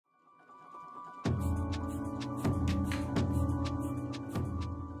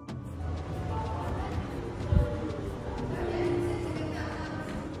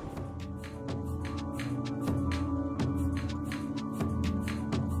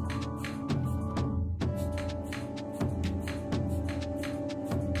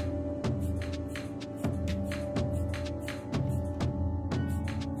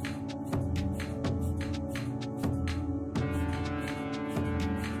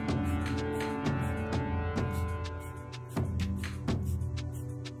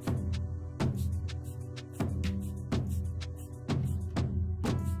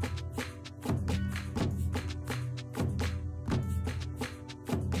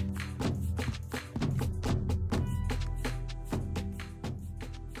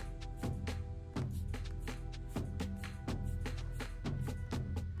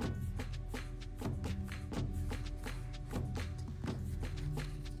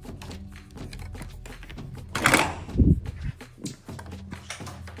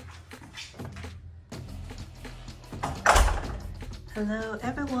Hello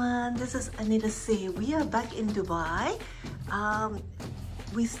everyone, this is Anita C. We are back in Dubai.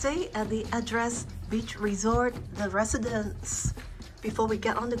 We stay at the Address Beach Resort, the residence, before we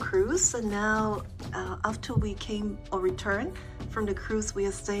get on the cruise. And now after we came or returned from the cruise, we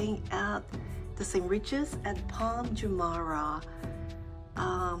are staying at the St. Regis at Palm Jumeirah.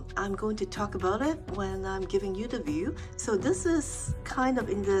 I'm going to talk about it when I'm giving you the view. So this is kind of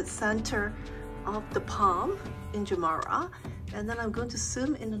in the center of the Palm in Jumeirah, and then I'm going to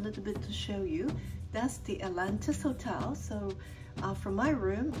zoom in a little bit to show you. That's the Atlantis Hotel. So from my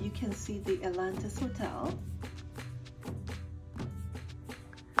room you can see the Atlantis Hotel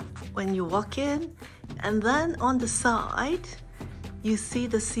when you walk in, and then on the side you see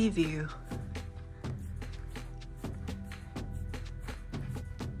the sea view.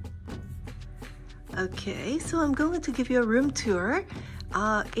 Okay, so I'm going to give you a room tour.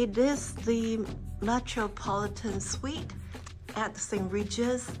 It is the Metropolitan suite at St.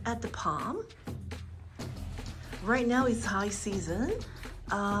 Regis at the Palm. Right now it's high season.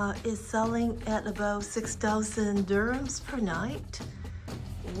 It's selling at about 6,000 dirhams per night,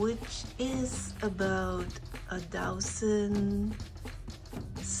 which is about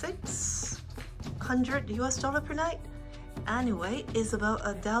 $1,600 US per night. Anyway, it's about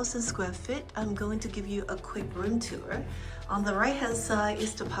 1,000 square feet. I'm going to give you a quick room tour. On the right hand side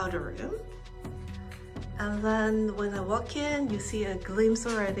is the powder room, and then when I walk in you see a glimpse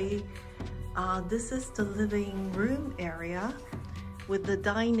already. This is the living room area with the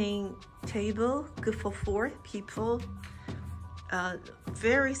dining table, good for 4 people.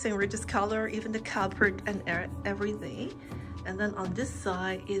 Very St. Regis color, even the carpet and everything. And then on this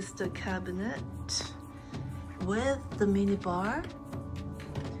side is the cabinet with the mini bar.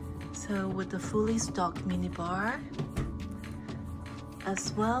 So with the fully stocked mini bar,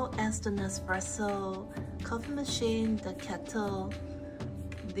 as well as the Nespresso coffee machine, the kettle,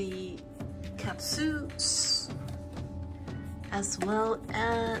 the capsules, as well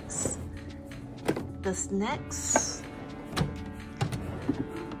as the snacks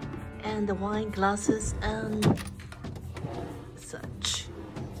and the wine glasses and such.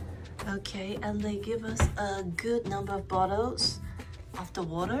 Okay, and they give us a good number of bottles of the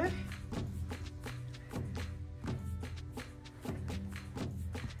water.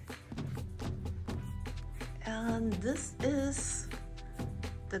 And this is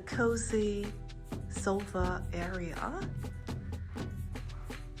the cozy sofa area,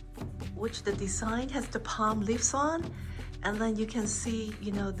 which the design has the palm leaves on, and then you can see,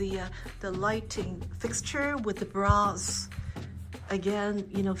 you know, the lighting fixture with the brass. Again,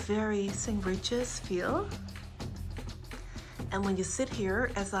 you know, very St. Regis feel. And when you sit here,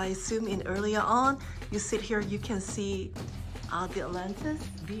 as I zoomed in earlier on, you sit here, you can see the Atlantis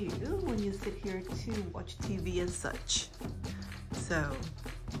view when you sit here to watch TV and such. So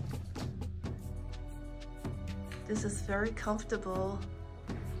this is very comfortable.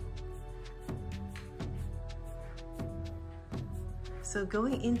 So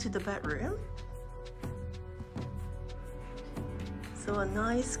going into the bedroom, so a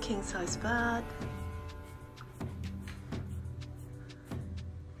nice king-size bed,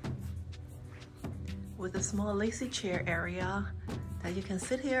 with a small lazy chair area that you can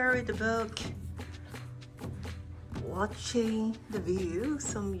sit here with a book, watching the view,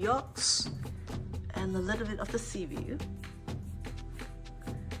 some yachts, and a little bit of the sea view.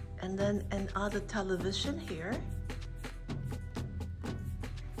 And then another television here.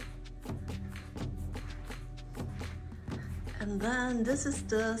 And then this is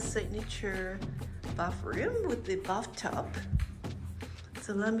the signature bathroom with the bathtub.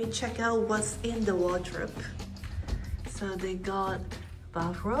 So let me check out what's in the wardrobe. So they got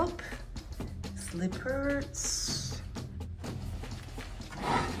bathrobe, slippers,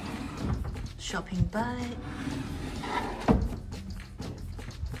 shopping bag,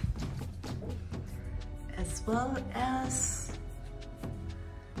 as well as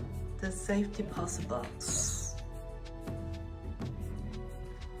the safe deposit box.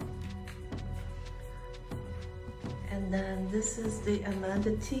 And then this is the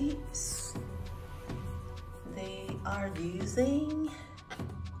amenities they are using.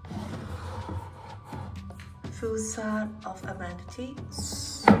 Full set of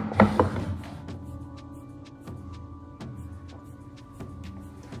amenities.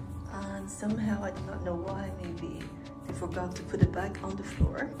 And somehow, I do not know why, maybe they forgot to put it back on the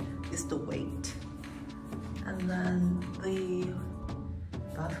floor. It's the weight. And then the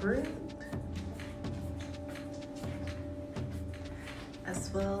bathroom,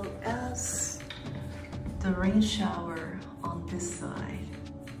 as well as the rain shower on this side.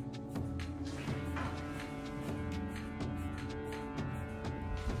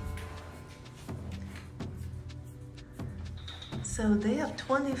 So they have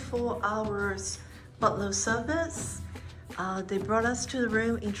 24 hours butler service. They brought us to the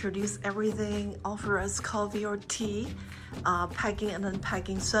room, introduced everything, offer us coffee or tea, packing and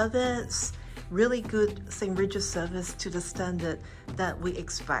unpacking service. Really good St. Regis service to the standard that we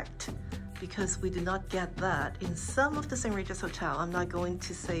expect, because we do not get that in some of the St. Regis hotel. I'm not going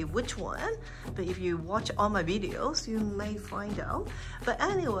to say which one, but if you watch all my videos, you may find out. But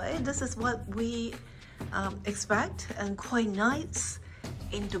anyway, this is what we expect, and quite nice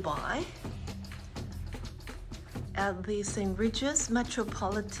in Dubai at the St. Regis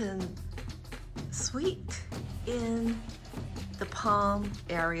Metropolitan Suite in the Palm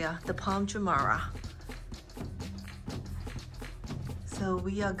area, the Palm Jumeirah. So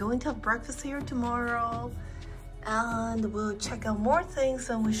we are going to have breakfast here tomorrow, and we'll check out more things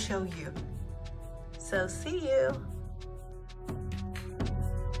and we'll show you. So see you.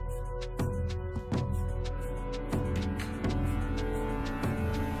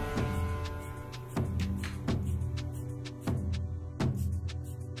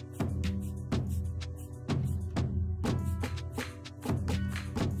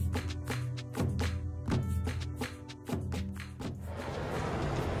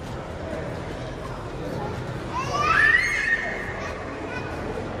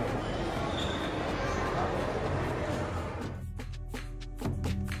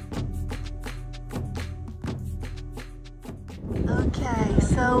 Okay,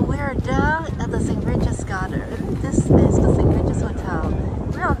 so we're down at the St. Regis Garden. This is the St. Regis Hotel.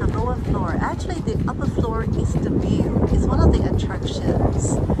 We're on the lower floor. Actually, the upper floor is the view. It's one of the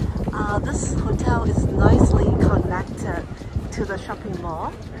attractions. This hotel is nicely connected to the shopping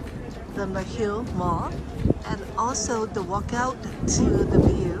mall, the Mahil Mall, and also the walkout to the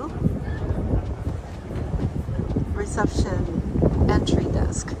view, reception, entry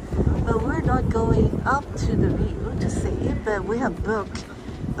desk. But we're not going up to the view to see, but we have booked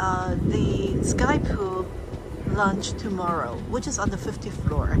the sky pool lunch tomorrow, which is on the 50th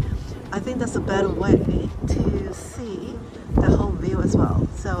floor. I think that's a better way to see the whole view as well.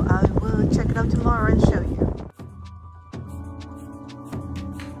 So I will check it out tomorrow and show